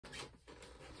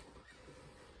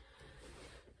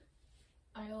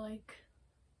I like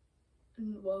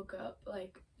woke up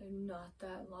like not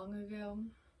that long ago,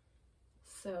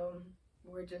 so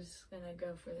we're just gonna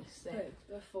go for this thing.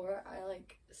 But before I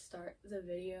like start the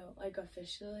video like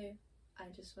officially, I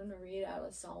just want to read out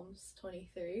of Psalms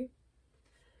 23.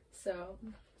 So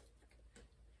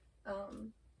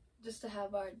just to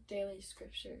have our daily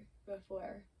scripture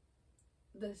before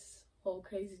this whole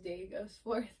crazy day goes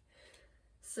forth.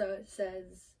 So it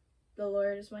says, "The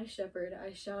Lord is my shepherd,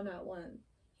 I shall not want.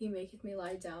 He maketh me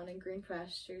lie down in green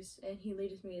pastures, and he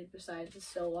leadeth me beside the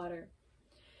still water.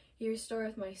 He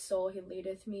restoreth my soul, he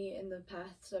leadeth me in the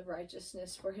paths of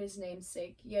righteousness for his name's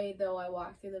sake. Yea, though I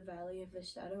walk through the valley of the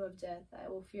shadow of death, I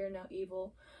will fear no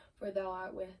evil, for thou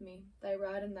art with me. Thy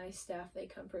rod and thy staff, they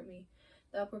comfort me.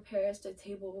 Thou preparest a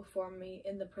table before me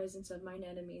in the presence of mine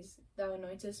enemies. Thou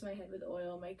anointest my head with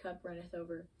oil, my cup runneth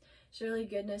over. Surely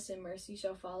goodness and mercy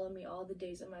shall follow me all the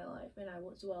days of my life, and I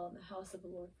will dwell in the house of the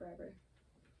Lord forever."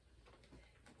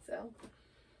 So,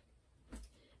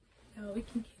 now we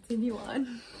can continue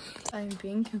on. I'm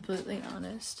being completely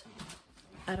honest.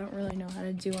 I don't really know how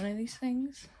to do one of these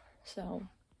things, so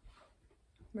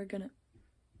we're gonna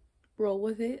roll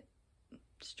with it.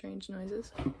 Strange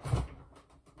noises.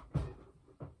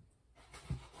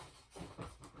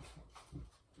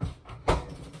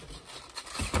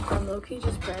 I'm low-key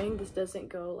just praying this doesn't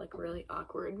go like really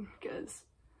awkward, because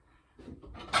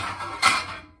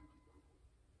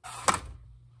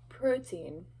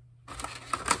protein.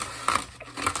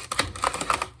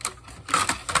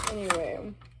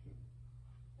 Anyway,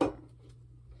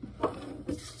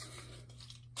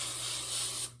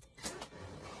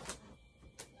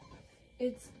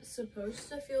 it's supposed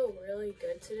to feel really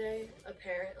good today,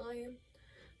 apparently,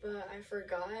 but I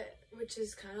forgot, which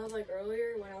is kind of like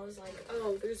earlier when I was like,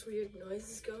 oh, there's weird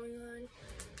noises going on.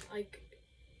 Like,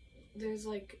 there's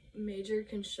like major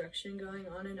construction going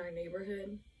on in our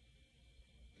neighborhood.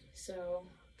 So,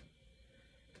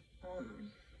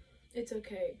 it's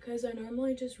okay, because I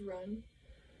normally just run,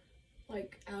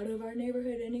 like, out of our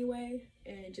neighborhood anyway,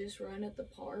 and just run at the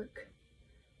park.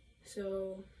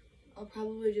 So, I'll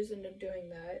probably just end up doing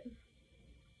that.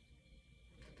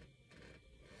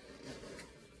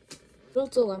 Little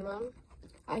dilemma.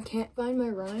 I can't find my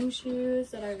running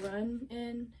shoes that I run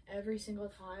in every single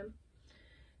time.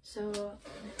 So,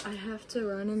 I have to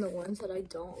run in the ones that I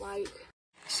don't like.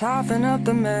 Soften up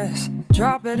the mess,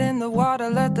 drop it in the water,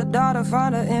 let the daughter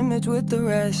find her image with the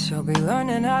rest. She'll be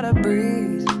learning how to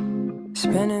breathe,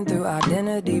 spinning through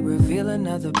identity, reveal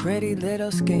another pretty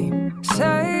little scheme.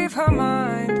 Save her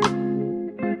mind,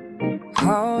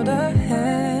 hold her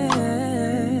hand,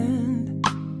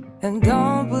 and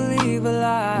don't believe a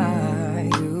lie,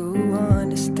 you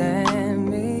understand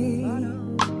me.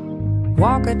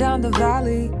 Walk her down the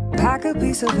valley, pack a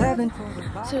piece of heaven.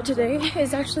 So today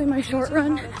is actually my short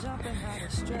run,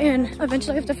 and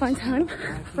eventually I have to find time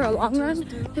for a long run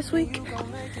this week.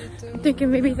 I'm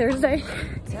thinking maybe Thursday.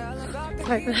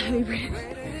 Sorry for the heavy breathing.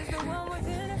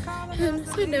 And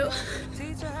side note,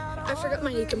 I forgot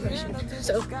my knee compression,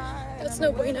 so that's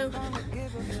no bueno.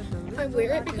 I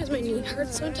wear it because my knee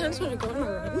hurts sometimes when I go on my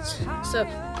runs, so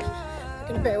I'm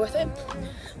gonna bear with it.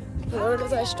 Lord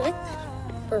is our strength,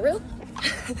 for real.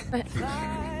 But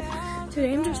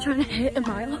today I'm just trying to hit a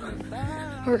mile,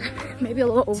 or maybe a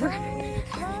little over,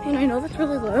 and I know that's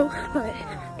really low, but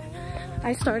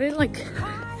I started like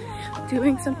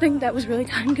doing something that was really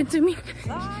time consuming.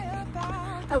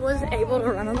 I wasn't able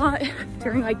to run a lot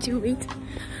during like 2 weeks.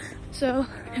 So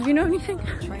if you know anything,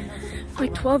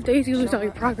 like 12 days you lose all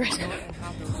your progress.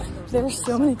 There are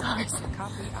so many cars.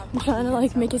 I'm trying to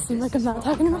like make it seem like I'm not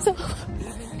talking to myself.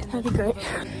 That'd be great.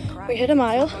 We hit a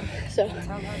mile, so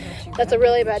that's a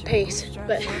really bad pace,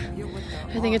 but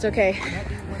I think it's okay.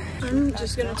 I'm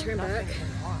just gonna turn back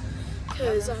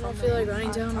because I don't feel like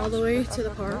running down all the way to the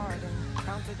park.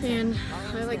 And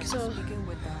I like saw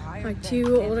like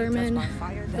 2 older men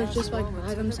that just like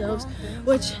by themselves,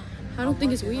 which I don't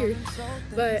think is weird,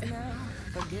 but I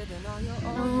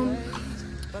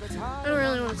don't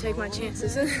really want to take my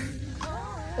chances.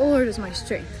 The Lord is my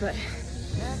strength, but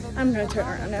I'm gonna turn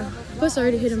around now. Plus I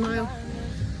already hit a mile,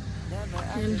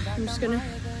 and I'm just gonna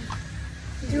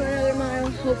do another mile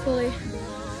hopefully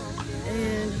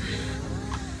and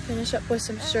finish up with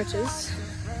some stretches.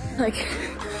 Like,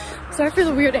 sorry for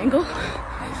the weird angle,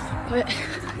 but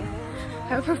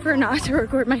I would prefer not to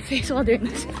record my face while doing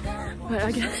this, but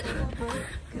I guess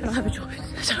I don't have a choice.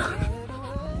 So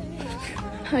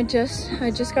I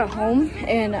just got home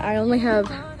and I only have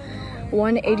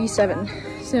 187,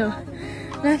 so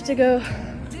I have to go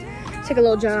take a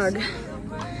little jog,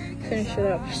 finish it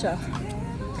up. So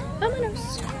I'm gonna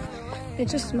It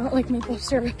just smelled like maple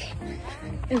syrup,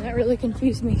 and that really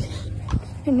confused me.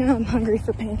 And now I'm hungry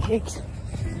for pancakes.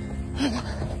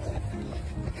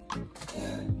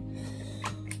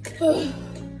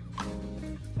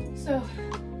 So,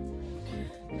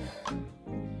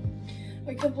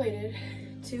 we completed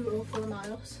 204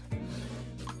 miles.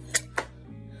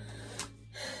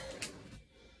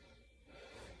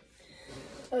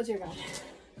 Oh dear God.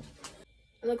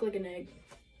 I look like an egg.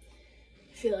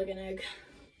 I feel like an egg.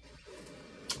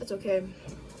 That's okay.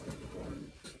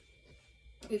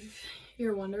 If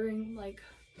you're wondering like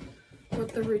what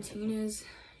the routine is,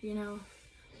 you know,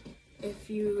 if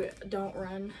you don't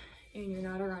run and you're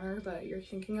not a runner but you're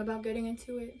thinking about getting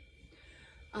into it,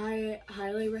 I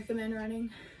highly recommend running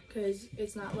because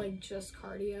it's not like just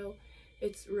cardio.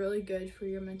 It's really good for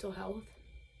your mental health.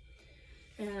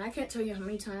 And I can't tell you how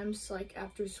many times like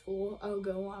after school I'll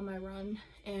go on my run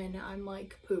and I'm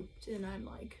like pooped and I'm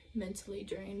like mentally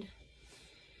drained.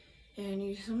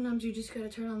 And sometimes you just gotta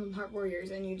turn on the Heart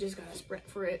Warriors and you just gotta sprint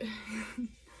for it.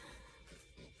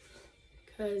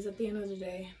 Because at the end of the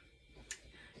day,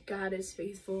 God is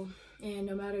faithful, and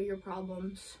no matter your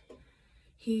problems,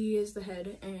 He is the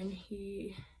head, and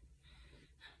He's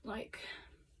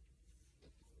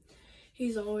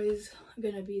always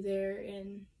gonna be there,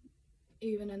 and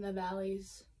even in the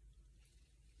valleys,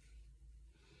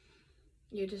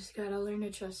 you just gotta learn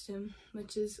to trust Him,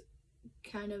 which is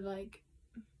kind of like,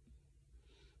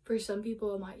 for some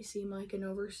people it might seem like an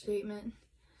overstatement,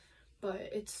 but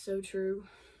it's so true.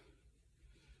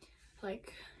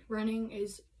 Like, running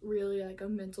is really like a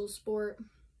mental sport,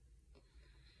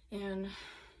 and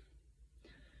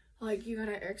like you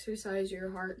gotta exercise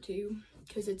your heart too,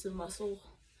 because it's a muscle,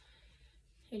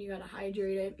 and you gotta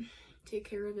hydrate it, take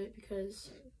care of it,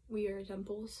 because we are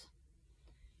temples,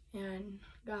 and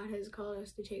God has called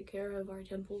us to take care of our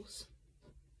temples.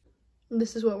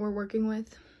 This is what we're working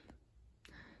with,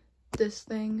 this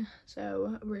thing,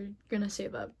 so we're gonna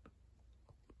save up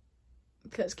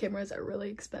because cameras are really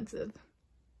expensive.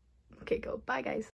 Okay, go. Bye, guys.